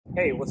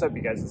Hey, what's up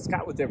you guys? It's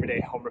Scott with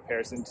Everyday Home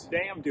Repairs, and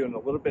today I'm doing a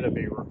little bit of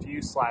a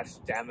review slash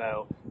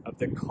demo of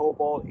the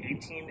Kobalt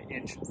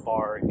 18-inch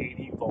bar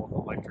 80-volt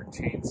electric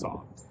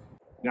chainsaw.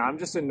 Now I'm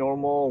just a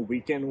normal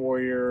weekend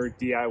warrior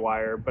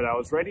DIYer, but I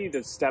was ready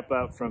to step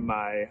up from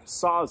my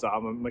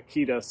Sawzall, my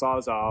Makita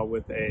Sawzall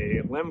with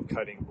a limb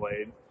cutting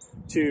blade,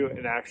 to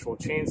an actual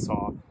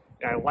chainsaw.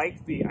 And I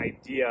like the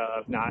idea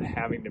of not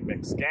having to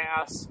mix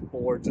gas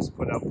or just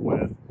put up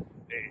with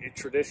a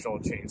traditional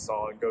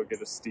chainsaw and go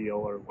get a Steel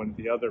or one of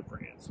the other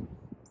brands.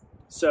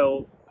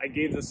 So I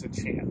gave this a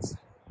chance.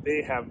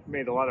 They have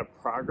made a lot of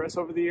progress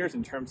over the years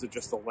in terms of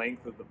just the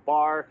length of the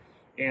bar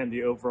and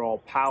the overall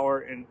power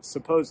and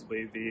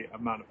supposedly the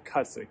amount of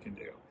cuts it can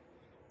do.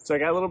 So I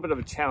got a little bit of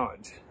a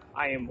challenge.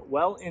 I am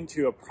well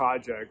into a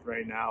project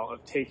right now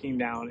of taking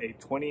down a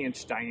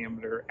 20-inch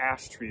diameter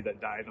ash tree that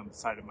died on the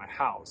side of my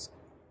house.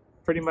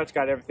 Pretty much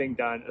got everything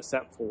done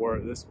except for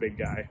this big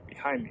guy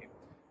behind me.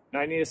 Now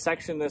I need to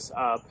section this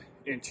up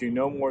into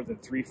no more than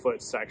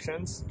 3-foot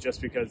sections, just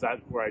because that's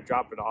where I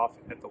drop it off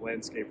at the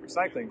Landscape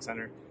Recycling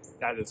Center.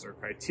 That is their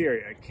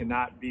criteria. It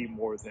cannot be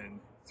more than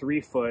 3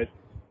 foot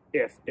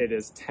if it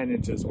is 10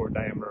 inches or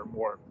diameter or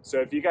more. So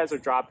if you guys are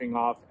dropping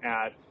off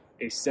at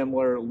a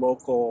similar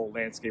local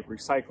landscape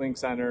recycling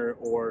center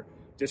or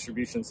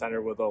distribution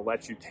center where they'll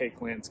let you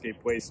take landscape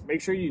waste, make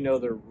sure you know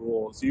their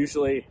rules.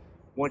 Usually,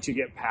 once you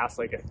get past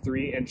like a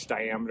 3-inch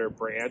diameter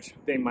branch,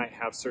 they might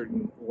have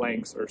certain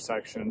lengths or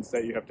sections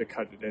that you have to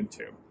cut it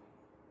into.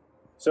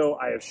 So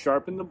I have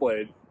sharpened the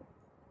blade,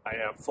 I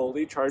have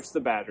fully charged the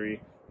battery,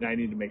 and I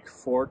need to make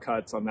 4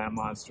 cuts on that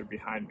monster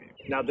behind me.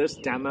 Now this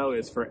demo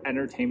is for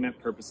entertainment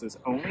purposes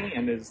only,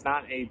 and it is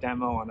not a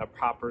demo on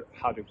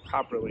how to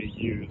properly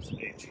use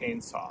a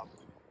chainsaw.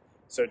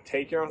 So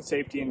take your own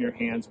safety in your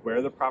hands,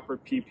 wear the proper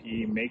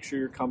PPE, make sure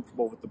you're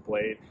comfortable with the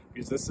blade,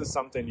 because this is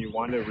something you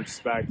want to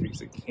respect because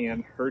it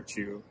can hurt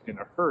you in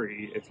a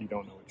hurry if you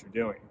don't know what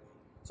you're doing.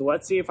 So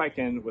let's see if I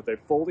can, with a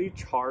fully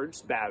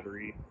charged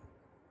battery,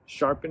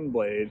 sharpened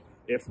blade,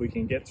 if we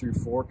can get through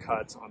 4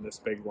 cuts on this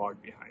big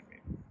log behind me.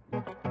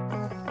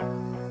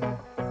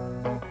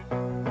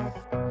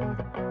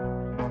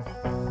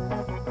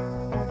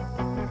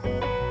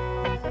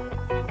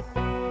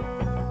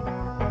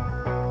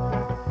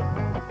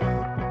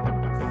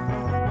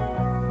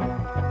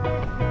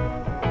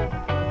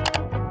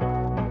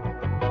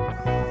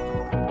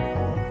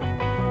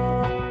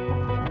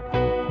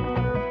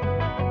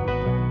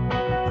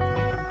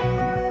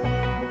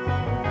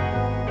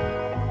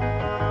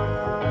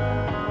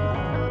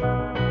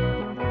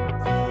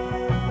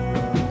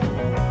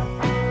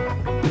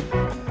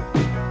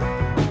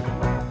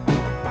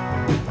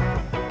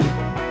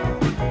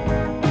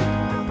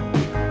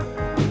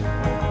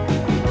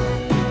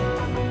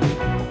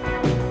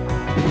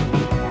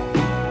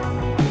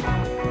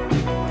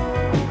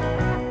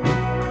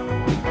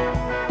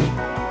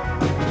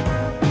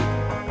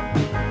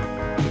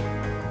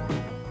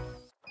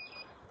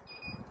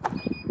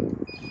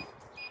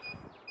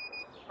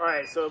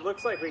 Alright, so it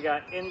looks like we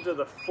got into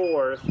the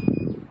 4th,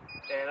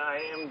 and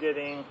I am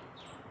getting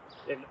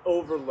an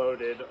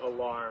overloaded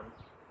alarm.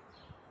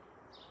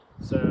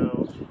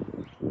 So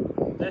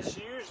this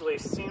usually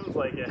seems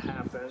like it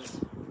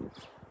happens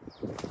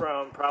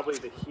from probably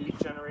the heat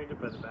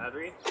generated by the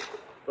battery,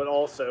 but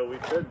also we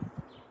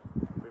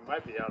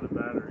might be out of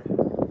battery.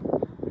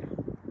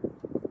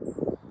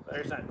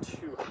 Battery's not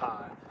too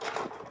hot.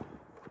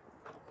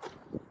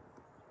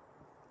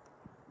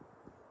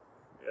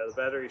 Yeah, the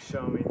battery's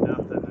showing me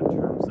nothing in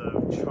terms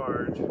of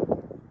charge.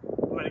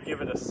 I'm going to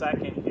give it a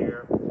second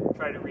here,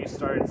 try to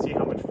restart and see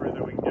how much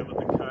further we can get with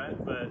the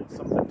cut, but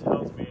something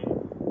tells me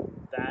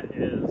that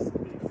is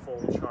the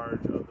full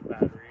charge of the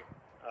battery.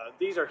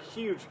 These are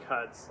huge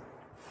cuts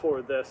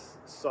for this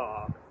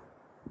saw,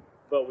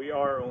 but we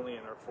are only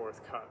in our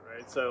 4th cut,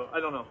 right? So I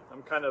don't know.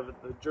 I'm kind of,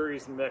 the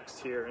jury's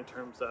mixed here in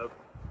terms of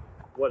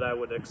what I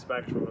would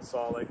expect from a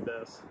saw like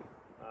this.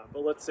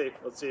 But let's see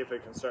if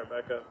it can start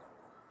back up.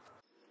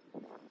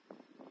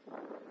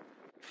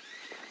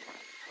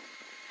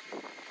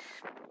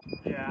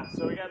 Yeah,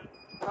 so we got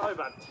probably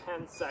about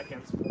 10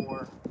 seconds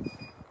more,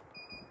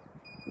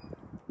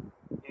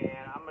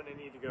 and I'm going to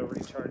need to go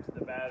recharge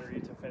the battery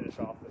to finish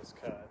off this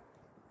cut.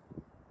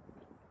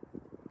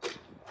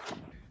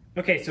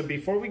 Okay, so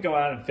before we go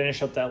out and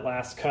finish up that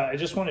last cut, I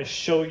just want to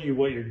show you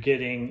what you're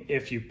getting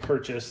if you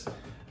purchase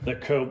the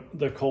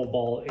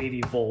Kobalt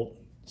 80-volt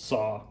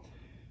saw.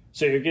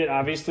 So you get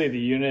obviously the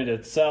unit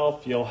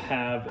itself. You'll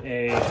have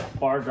a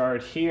bar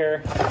guard here,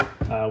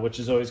 which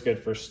is always good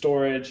for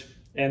storage.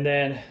 And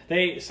then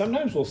they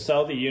sometimes will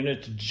sell the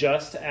unit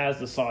just as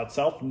the saw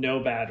itself, no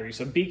battery.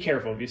 So be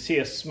careful. If you see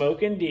a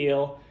smoking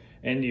deal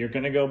and you're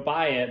gonna go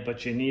buy it,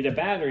 but you need a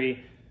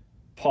battery,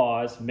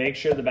 pause, make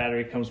sure the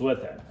battery comes with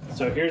it.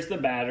 So here's the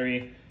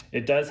battery.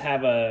 It does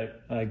have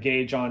a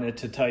gauge on it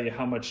to tell you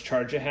how much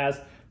charge it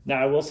has.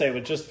 Now I will say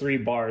with just 3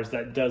 bars,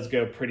 that does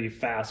go pretty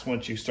fast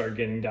once you start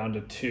getting down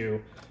to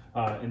 2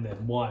 and then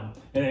 1.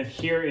 And then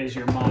here is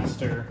your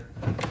monster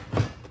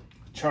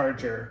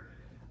charger.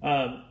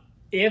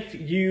 If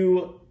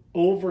you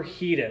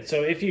overheat it.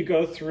 So if you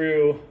go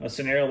through a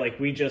scenario like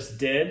we just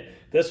did,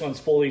 this one's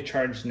fully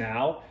charged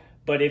now,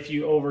 but if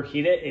you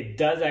overheat it, it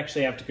does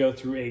actually have to go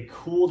through a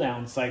cool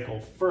down cycle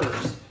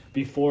first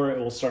before it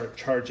will start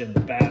charging the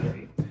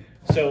battery.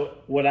 So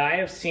what I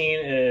have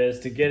seen is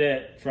to get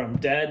it from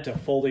dead to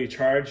fully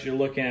charged, you're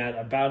looking at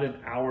about an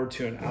hour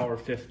to an hour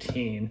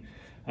 15.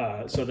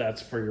 So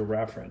that's for your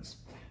reference.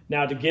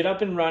 Now to get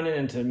up and running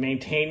and to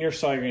maintain your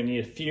saw, you're gonna need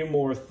a few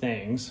more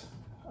things.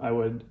 I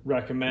would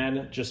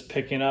recommend just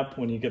picking up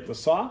when you get the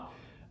saw,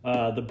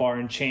 the bar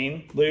and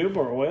chain lube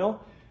or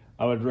oil.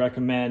 I would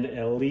recommend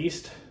at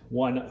least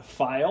one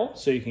file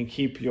so you can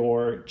keep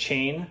your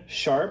chain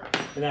sharp.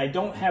 And I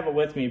don't have it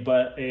with me,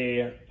 but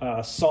a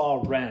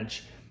saw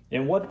wrench.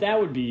 And what that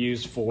would be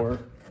used for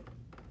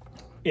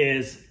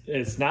is,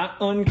 it's not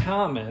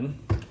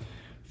uncommon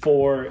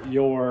for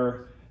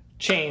your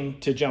chain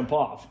to jump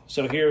off.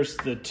 So here's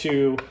the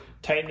two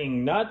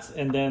tightening nuts,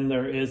 and then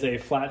there is a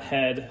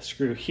flathead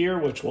screw here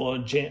which will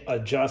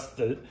adjust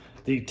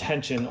the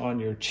tension on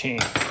your chain.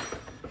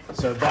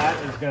 So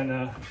that is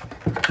gonna,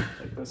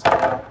 take this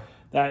out,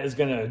 that is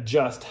gonna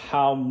adjust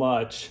how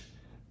much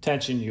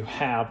tension you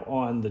have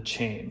on the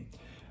chain.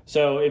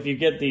 So if you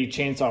get the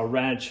chainsaw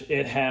wrench,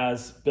 it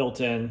has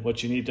built in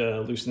what you need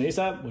to loosen these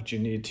up, what you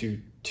need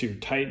to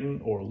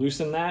tighten or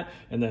loosen that,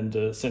 and then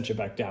to cinch it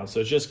back down.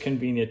 So it's just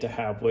convenient to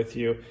have with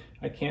you.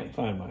 I can't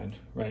find mine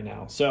right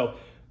now. So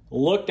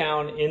look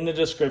down in the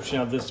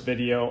description of this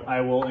video. I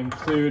will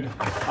include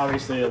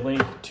obviously a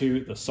link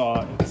to the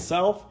saw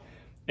itself,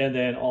 and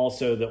then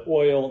also the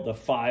oil, the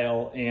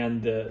file,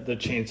 and the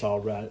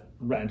chainsaw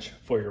wrench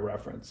for your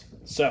reference.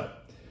 So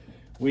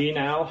we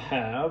now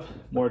have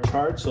more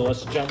charge, so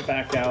let's jump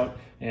back out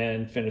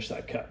and finish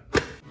that cut.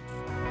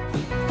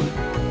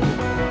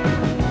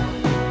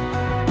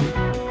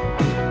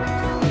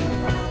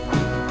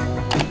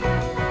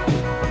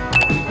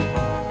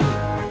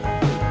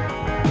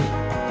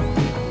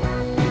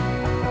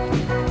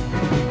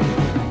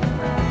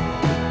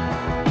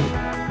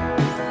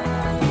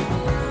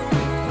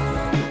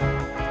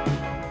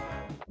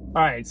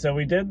 All right, so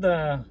we did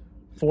the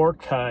 4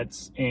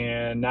 cuts,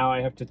 and now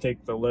I have to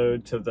take the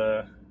load to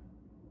the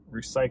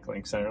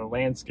recycling center,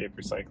 landscape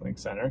recycling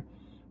center.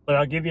 But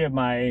I'll give you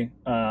my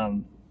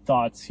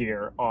thoughts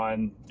here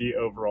on the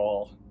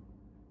overall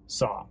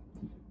saw.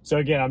 So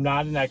again, I'm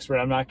not an expert.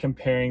 I'm not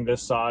comparing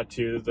this saw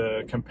to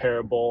the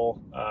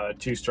comparable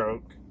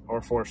 2-stroke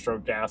or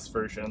 4-stroke gas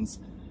versions.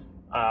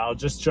 I'll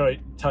just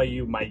tell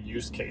you my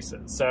use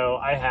cases. So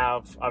I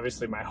have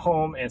obviously my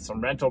home and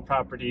some rental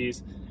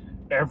properties.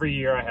 Every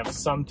year I have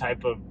some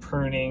type of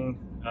pruning,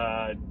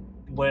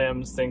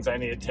 limbs, things I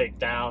need to take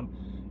down.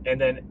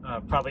 And then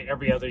probably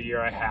every other year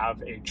I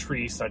have a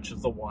tree such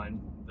as the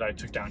one that I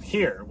took down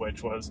here,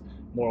 which was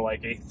more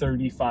like a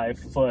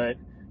 35-foot,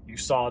 you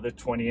saw the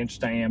 20-inch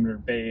diameter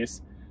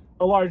base,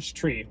 a large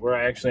tree where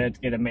I actually had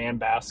to get a man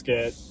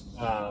basket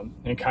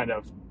and kind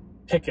of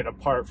pick it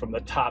apart from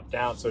the top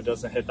down so it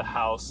doesn't hit the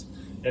house.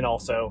 And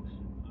also,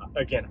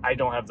 again, I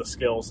don't have the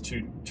skills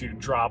to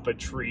drop a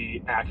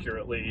tree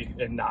accurately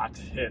and not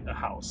hit a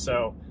house.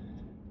 So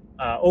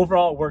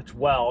overall it worked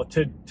well.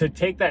 To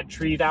take that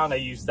tree down, I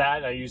used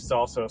that. I used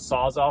also a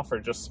Sawzall for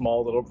just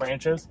small little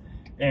branches.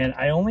 And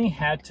I only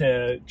had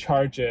to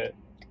charge it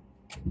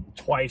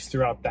twice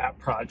throughout that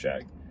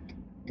project.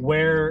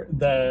 Where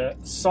the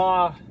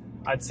saw,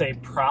 I'd say,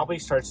 probably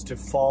starts to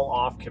fall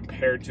off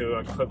compared to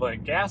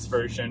equivalent gas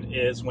version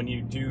is when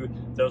you do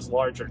those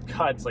larger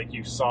cuts like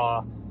you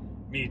saw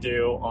me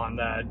do on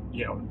that,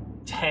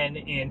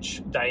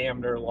 10-inch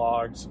diameter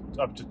logs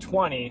up to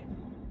 20,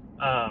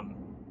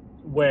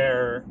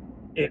 where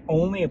it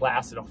only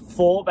lasted a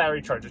full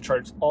battery charge. It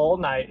charged all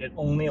night. It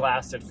only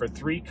lasted for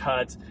 3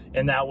 cuts,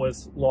 and that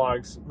was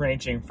logs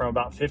ranging from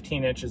about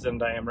 15 inches in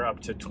diameter up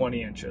to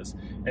 20 inches.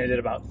 And it did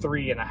about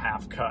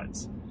 3.5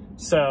 cuts.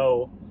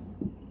 So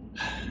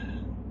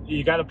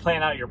you got to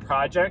plan out your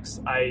projects.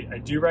 I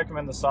do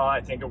recommend the saw.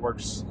 I think it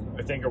works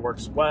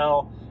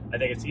well. I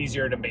think it's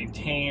easier to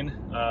maintain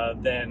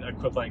than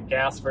equivalent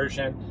gas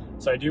version.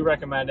 So I do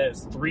recommend it.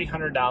 It's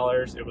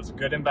 $300. It was a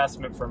good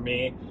investment for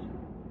me.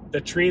 The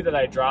tree that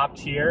I dropped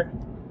here,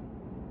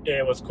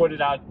 it was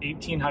quoted out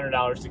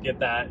 $1,800 to get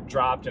that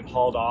dropped and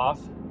hauled off.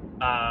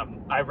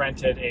 I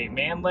rented a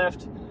man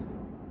lift,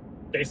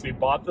 basically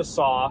bought the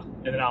saw,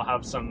 and then I'll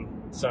have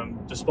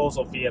some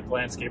disposal fee at the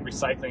landscape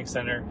recycling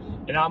center,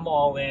 and I'm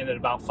all in at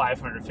about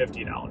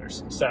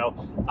 $550.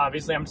 So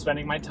obviously I'm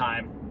spending my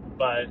time,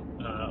 but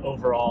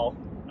overall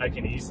I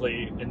can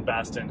easily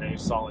invest in a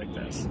saw like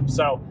this.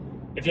 So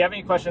if you have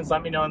any questions,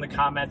 let me know in the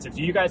comments. If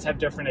you guys have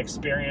different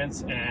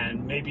experience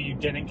and maybe you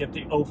didn't get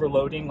the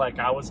overloading like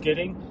I was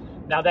getting.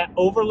 Now that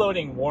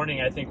overloading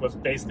warning, I think, was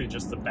basically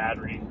just the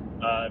battery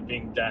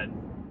being dead.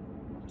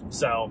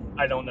 So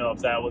I don't know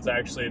if that was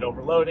actually an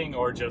overloading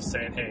or just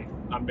saying, hey,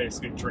 I'm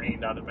basically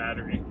drained out of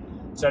battery.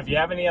 So if you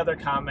have any other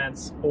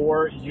comments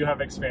or you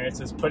have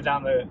experiences, put it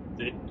down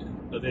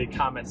the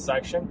comments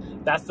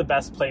section. That's the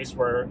best place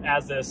where,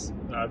 as this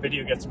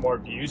video gets more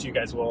views, you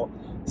guys will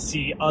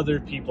see other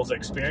people's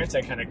experience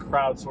and kind of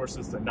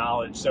crowdsources the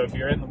knowledge. So if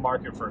you're in the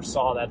market for a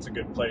saw, that's a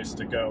good place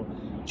to go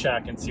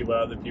check and see what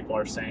other people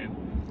are saying.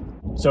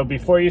 So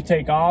before you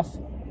take off,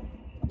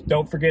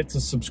 don't forget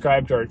to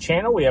subscribe to our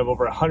channel. We have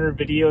over 100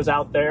 videos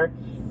out there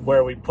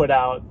where we put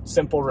out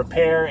simple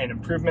repair and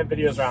improvement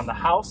videos around the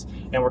house,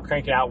 and we're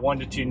cranking out 1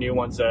 to 2 new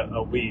ones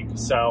a week.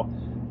 So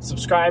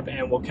subscribe,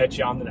 and we'll catch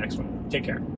you on the next one. Take care.